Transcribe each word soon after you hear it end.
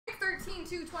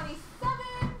227.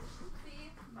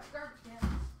 See, my garbage can.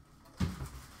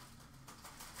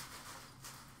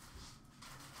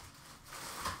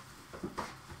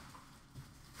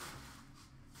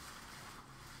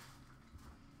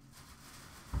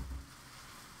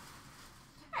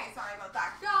 Hey, sorry about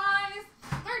that, guys.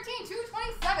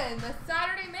 13-227, the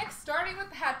Saturday mix, starting with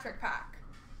the hat trick pack.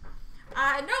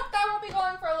 Nope, that won't be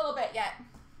going for a little bit yet.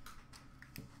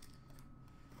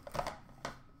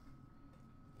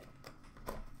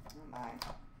 Oh my.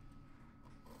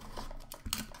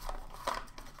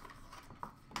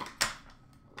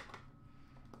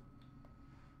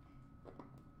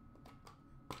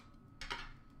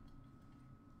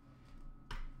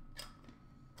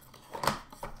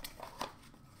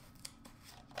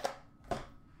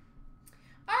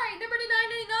 Alright, number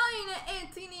 299,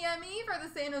 Anthony Emmy for the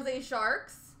San Jose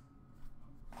Sharks.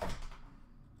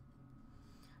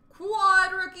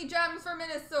 Quad rookie gems for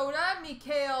Minnesota,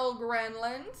 Mikael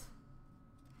Granlund.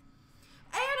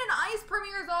 And an Ice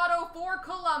Premier's auto for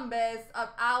Columbus of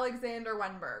Alexander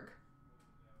Wenberg.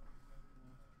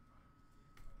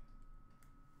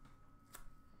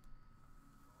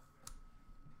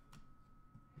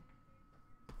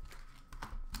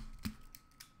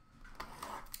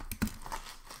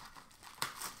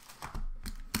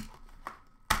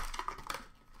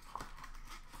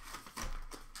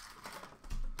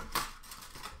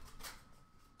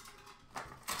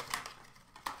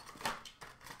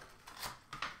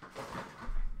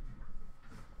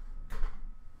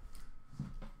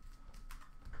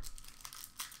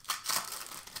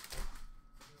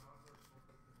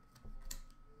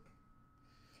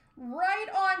 Right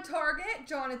on target,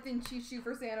 Jonathan Chishu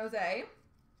for San Jose.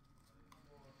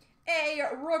 A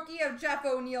rookie of Jeff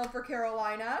O'Neill for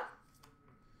Carolina.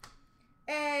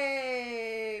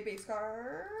 A base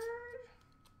card.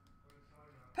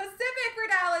 Pacific for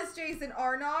Dallas, Jason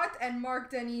Arnott and Mark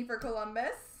Denis for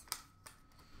Columbus.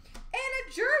 And a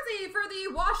jersey for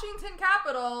the Washington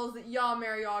Capitals,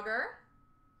 Jaromir Jagr.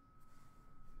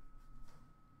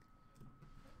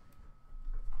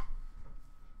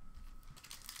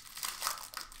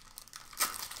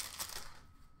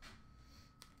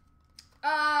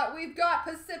 We've got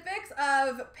Pacifics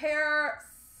of Per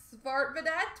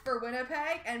Svartvedet for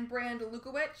Winnipeg and Brand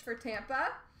Lukowicz for Tampa.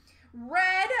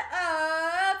 Red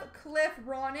of Cliff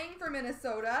Ronning for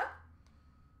Minnesota.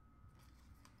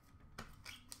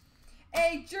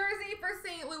 A jersey for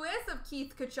St. Louis of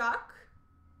Keith Tkachuk.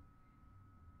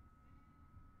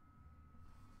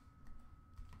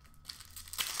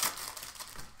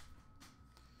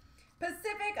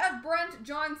 Pacific of Brent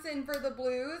Johnson for the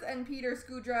Blues and Peter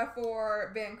Skudra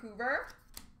for Vancouver.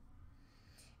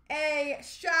 A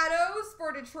Shadows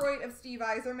for Detroit of Steve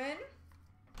Yzerman.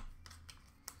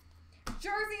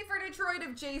 Jersey for Detroit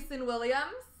of Jason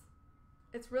Williams.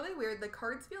 It's really weird. The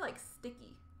cards feel like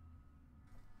sticky.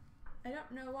 I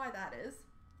don't know why that is.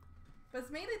 But it's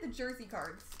mainly the jersey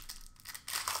cards.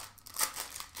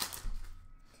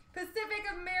 Pacific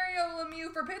of Mario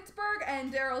Lemieux for Pittsburgh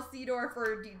and Daryl Seedorf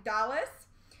for Dallas.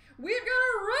 We've got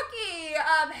a rookie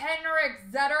of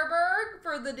Henrik Zetterberg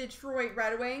for the Detroit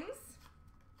Red Wings.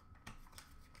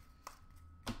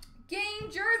 Game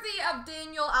jersey of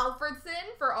Daniel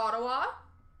Alfredson for Ottawa.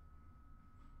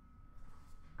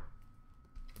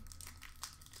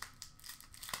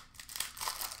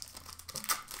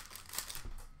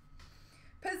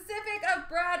 Pacific of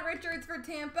Brad Richards for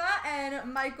Tampa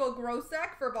and Michael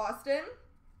Grosek for Boston.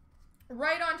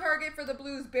 Right on target for the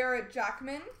Blues, Barrett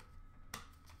Jackman.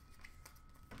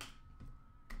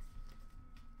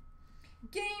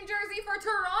 Game jersey for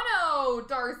Toronto,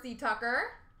 Darcy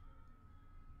Tucker.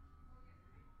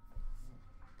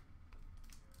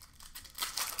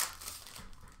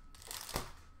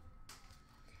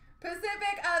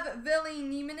 Pacific of Ville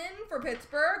Nieminen for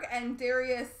Pittsburgh and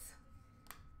Darius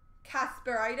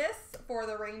Kasparaitis for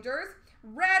the Rangers.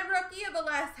 Red rookie of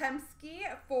Elias Hemsky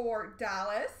for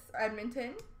Dallas,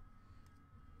 Edmonton.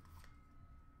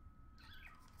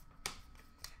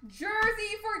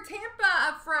 Jersey for Tampa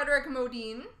of Frederick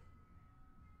Modin.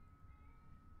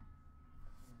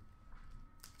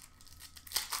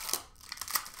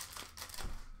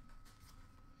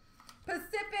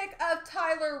 Pacific of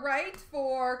Tyler Wright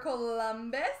for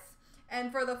Columbus.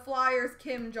 And for the Flyers,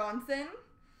 Kim Johnson.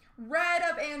 Red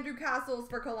of Andrew Castles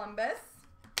for Columbus.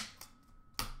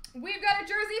 We've got a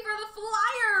jersey for the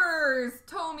Flyers,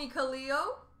 Tommy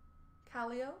Kallio.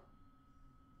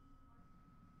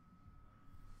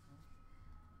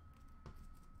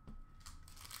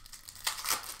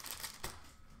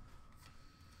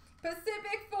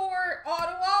 Pacific for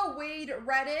Ottawa, Wade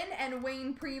Redden and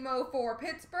Wayne Primo for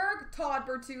Pittsburgh. Todd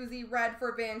Bertuzzi, red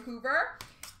for Vancouver.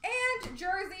 And And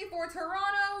jersey for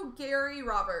Toronto, Gary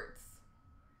Roberts.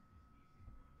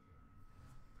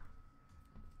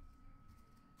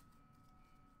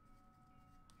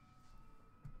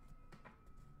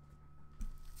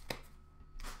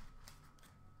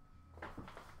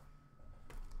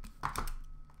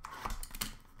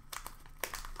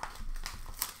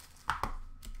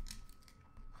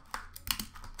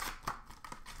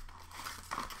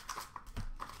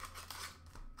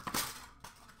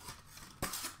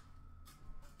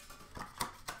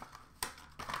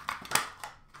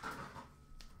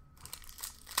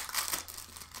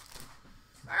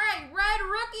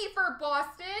 For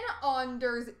Boston,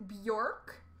 Anders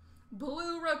Bjork.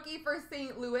 Blue rookie for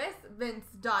St. Louis, Vince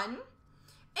Dunn.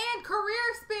 And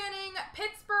career-spanning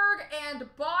Pittsburgh and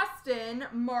Boston,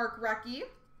 Mark Recchi.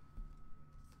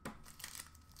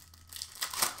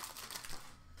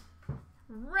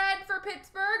 Red for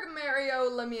Pittsburgh, Mario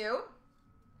Lemieux.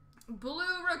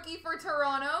 Blue rookie for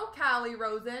Toronto, Callie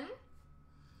Rosen.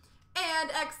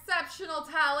 And exceptional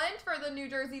talent for the New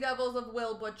Jersey Devils of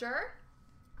Will Butcher.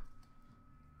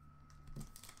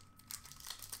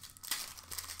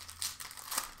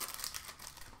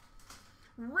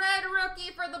 Red rookie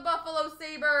for the Buffalo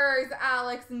Sabres,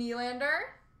 Alex Nylander.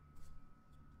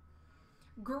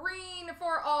 Green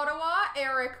for Ottawa,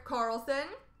 Erik Karlsson.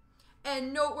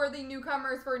 And noteworthy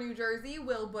newcomers for New Jersey,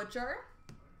 Will Butcher.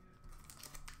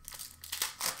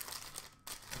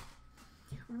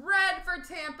 Red for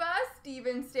Tampa,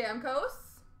 Steven Stamkos.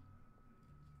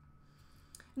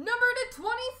 Number /26,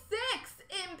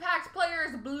 Impact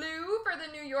Players Blue for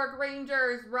the New York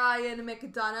Rangers, Ryan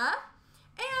McDonough.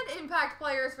 And Impact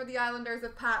Players for the Islanders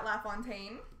of Pat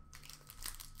LaFontaine.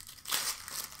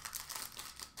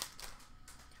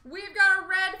 We've got a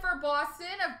red for Boston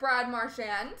of Brad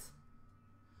Marchand.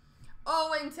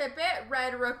 Owen Tippett,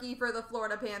 red rookie for the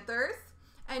Florida Panthers.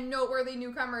 And noteworthy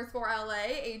newcomers for LA,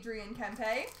 Adrian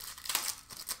Kempe.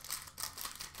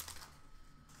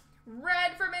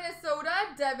 Red for Minnesota,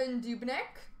 Devin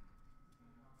Dubnyk.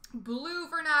 Blue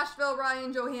for Nashville,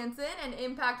 Ryan Johansson. And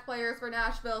Impact Players for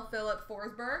Nashville, Philip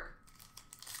Forsberg.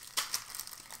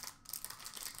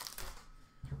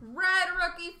 Red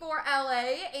rookie for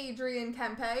LA, Adrian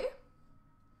Kempe.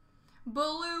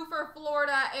 Blue for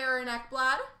Florida, Aaron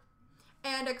Ekblad.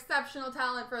 And exceptional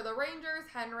talent for the Rangers,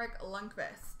 Henrik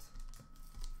Lundqvist.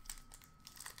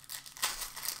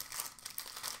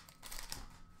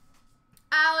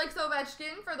 Alex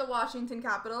Ovechkin for the Washington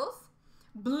Capitals.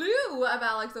 Blue of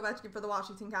Alex Ovechkin for the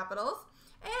Washington Capitals.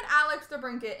 And Alex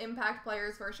DeBrincat, Impact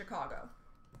Players for Chicago.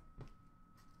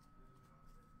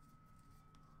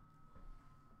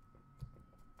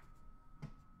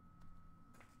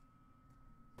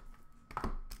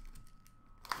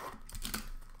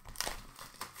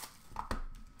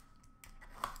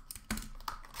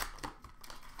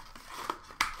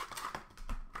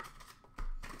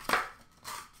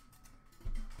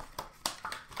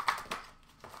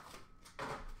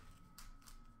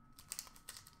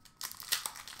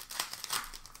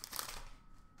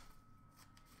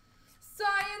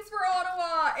 For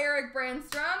Ottawa, Eric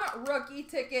Brandstrom. Rookie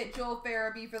ticket, Joel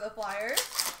Farabee for the Flyers.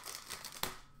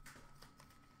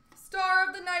 Star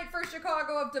of the Night for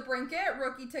Chicago of DeBrincat.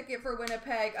 Rookie ticket for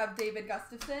Winnipeg of David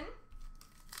Gustafson.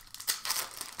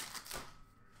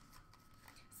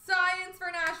 Science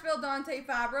for Nashville, Dante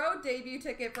Fabro. Debut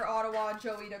ticket for Ottawa,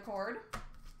 Joey Decord.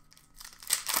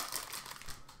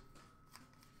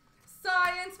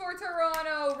 Science for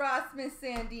Toronto, Rasmus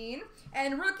Sandin.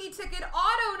 And rookie ticket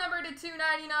auto number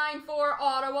 /299 for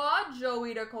Ottawa,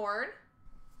 Joey Decord.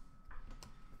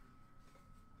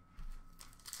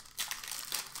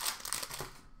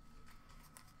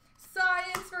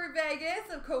 Science for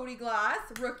Vegas of Cody Glass.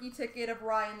 Rookie ticket of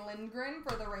Ryan Lindgren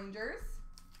for the Rangers.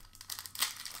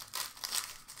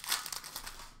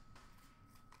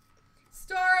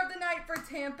 Star of the Night for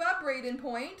Tampa, Braden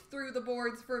Point. Through the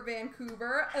boards for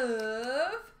Vancouver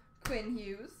of Quinn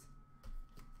Hughes.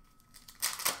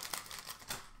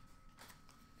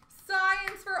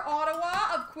 Science for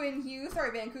Ottawa of Quinn Hughes,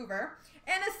 Vancouver.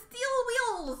 And a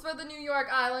Steel Wheels for the New York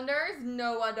Islanders,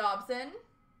 Noah Dobson.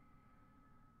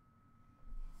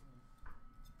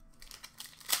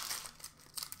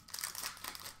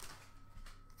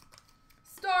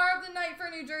 Star of the Night for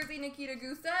New Jersey, Nikita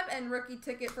Gusev. And rookie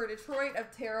ticket for Detroit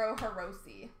of Taro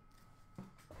Hirose.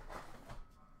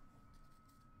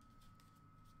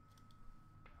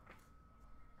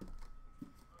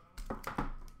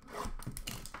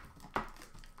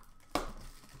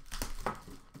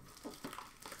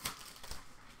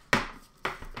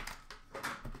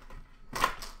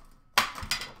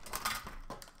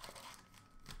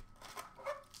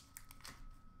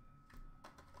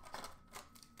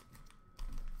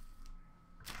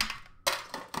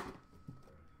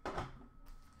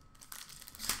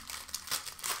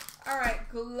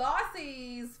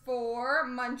 Glossies for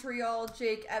Montreal,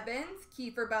 Jake Evans.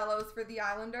 Kiefer Bellows for the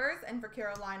Islanders. And for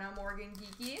Carolina, Morgan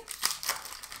Geekie.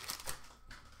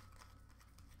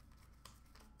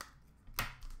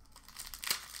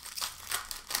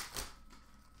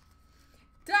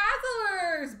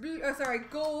 Dazzlers,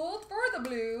 gold for the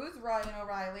Blues, Ryan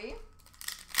O'Reilly.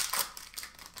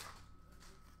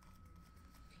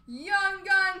 Young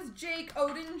Guns, Jake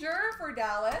Odinger for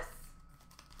Dallas.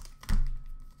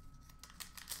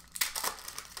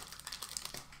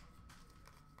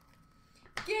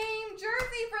 Game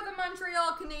jersey for the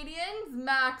Montreal Canadiens,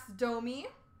 Max Domi.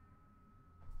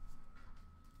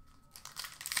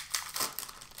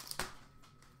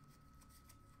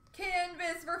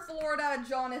 Canvas for Florida,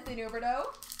 Jonathan Huberdeau.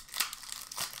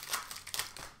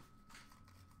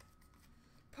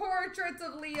 Portraits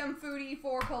of Liam Foudy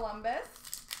for Columbus.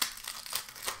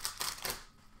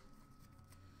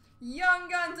 Young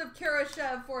Guns of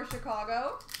Kurashev for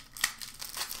Chicago.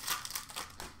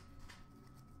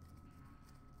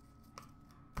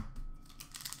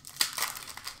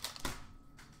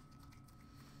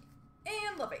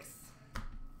 And LaBase.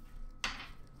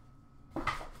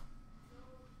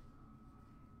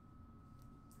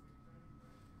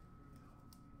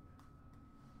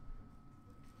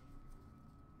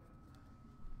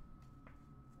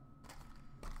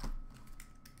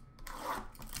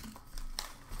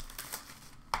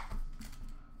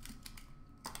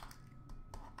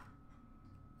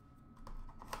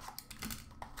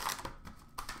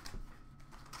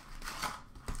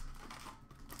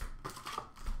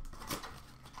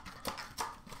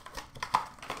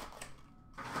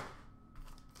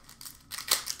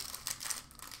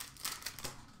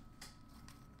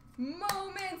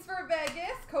 Moments for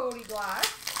Vegas, Cody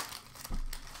Glass.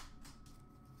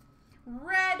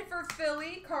 Red for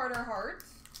Philly, Carter Hart.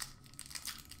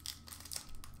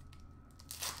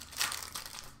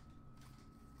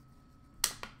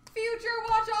 Future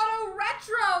Watch Auto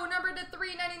Retro, numbered to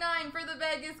 $3.99 for the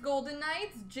Vegas Golden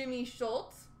Knights, Jimmy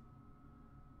Schultz.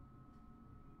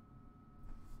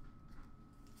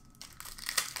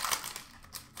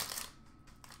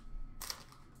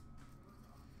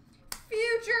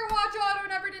 Future Watch Auto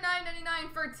number to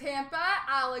 $9.99 for Tampa,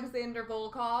 Alexander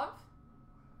Volkov.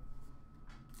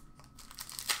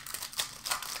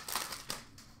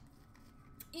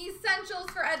 Essentials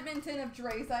for Edmonton of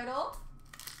Draisaitl.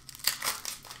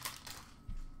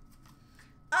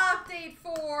 Update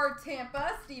for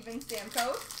Tampa, Steven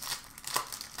Stamkos.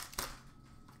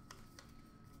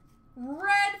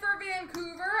 Red for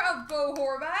Vancouver of Bo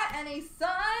Horvat, and a Son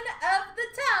of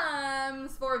the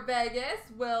Times for Vegas,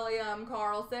 William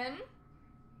Karlsson.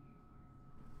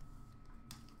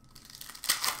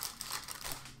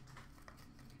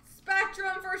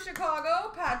 Spectrum for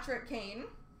Chicago, Patrick Kane.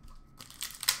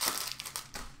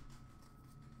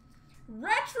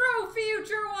 Retro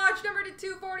Future Watch number to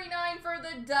 $2.49 for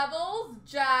the Devils,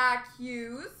 Jack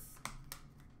Hughes.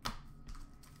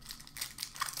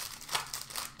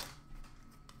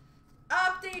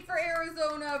 Update for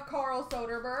Arizona of Carl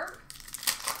Soderberg.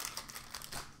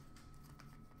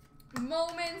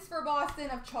 Moments for Boston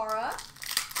of Chara.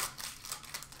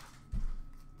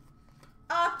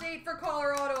 Update for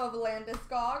Colorado of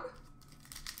Landeskog.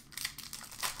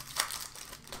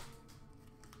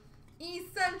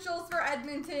 Essentials for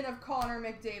Edmonton of Connor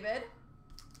McDavid.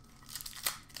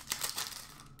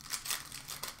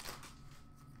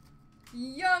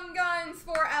 Young Guns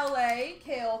for LA,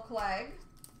 Cale Clegg.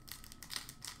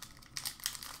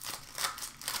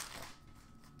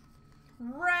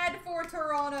 Red for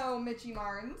Toronto, Mitchie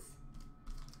Marnes.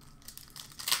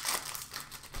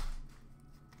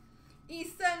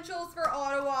 Essentials for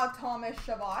Ottawa, Thomas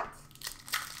Chabot.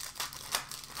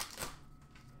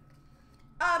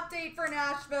 Update for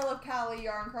Nashville of Callie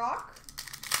Yarncroc.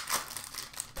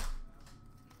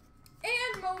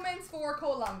 And moments for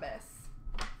Columbus.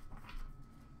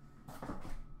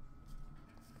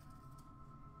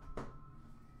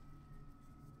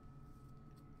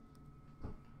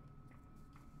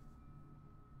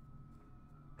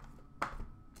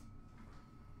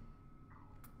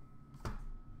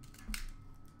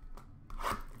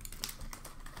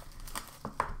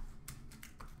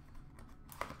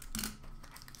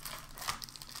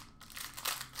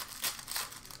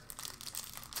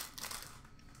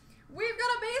 We've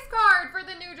got a base card for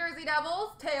the New Jersey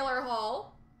Devils, Taylor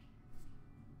Hall.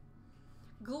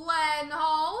 Glenn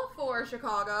Hall for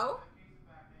Chicago.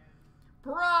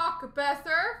 Brock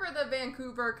Besser for the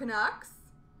Vancouver Canucks.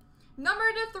 Number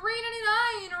to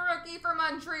 $3.99, rookie for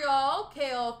Montreal,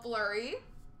 Cale Fleury.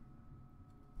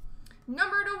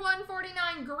 Number to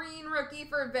 $149, green rookie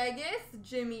for Vegas,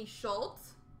 Jimmy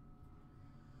Schultz.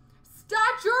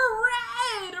 Stature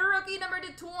red, rookie number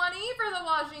 /20 for the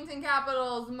Washington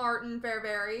Capitals, Martin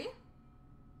Fairberry.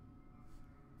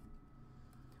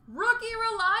 Rookie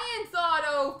Reliance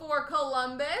auto for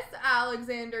Columbus,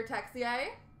 Alexander Texier.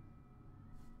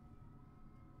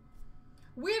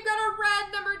 We've got a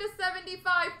red number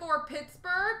 /75 for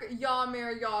Pittsburgh,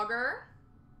 Jaromir Jagr.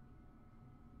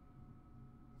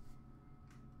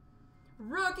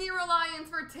 Rookie Reliance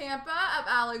for Tampa of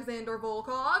Alexander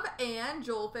Volkov, and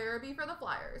Joel Farabee for the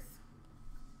Flyers.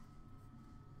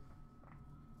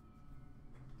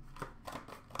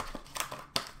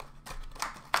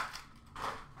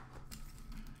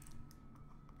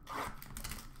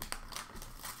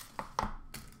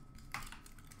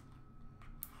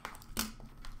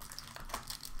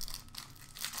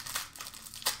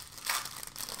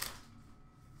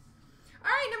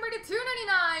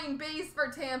 /299 base for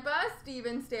Tampa,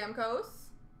 Steven Stamkos.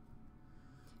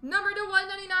 Number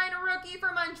 /199 rookie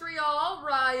for Montreal,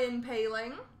 Ryan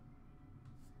Poehling.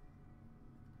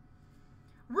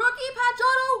 Rookie patch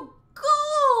auto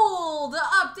gold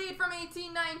update from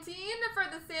 1819 for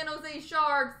the San Jose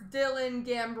Sharks, Dylan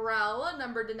Gambrell,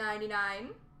 number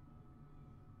 /99.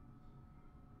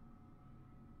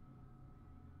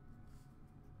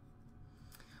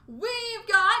 We've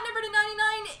got number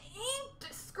 /99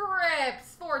 inked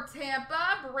scripts for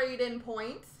Tampa, Braden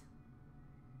Point.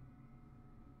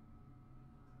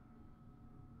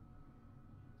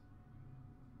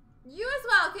 You as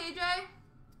well, KJ.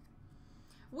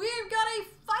 We've got a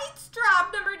fight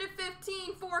strap number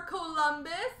 /15 for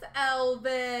Columbus,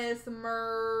 Elvis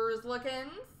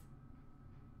Merzlikins.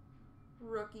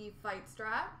 Rookie fight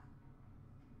strap.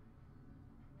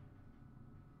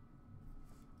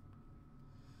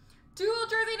 Dual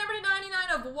jersey number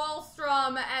 /99 of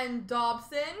Wallstrom and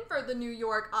Dobson for the New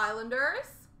York Islanders.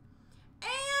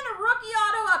 And rookie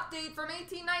auto update from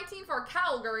 1819 for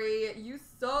Calgary,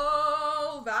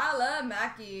 Juuso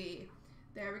Valimaki.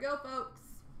 There we go, folks.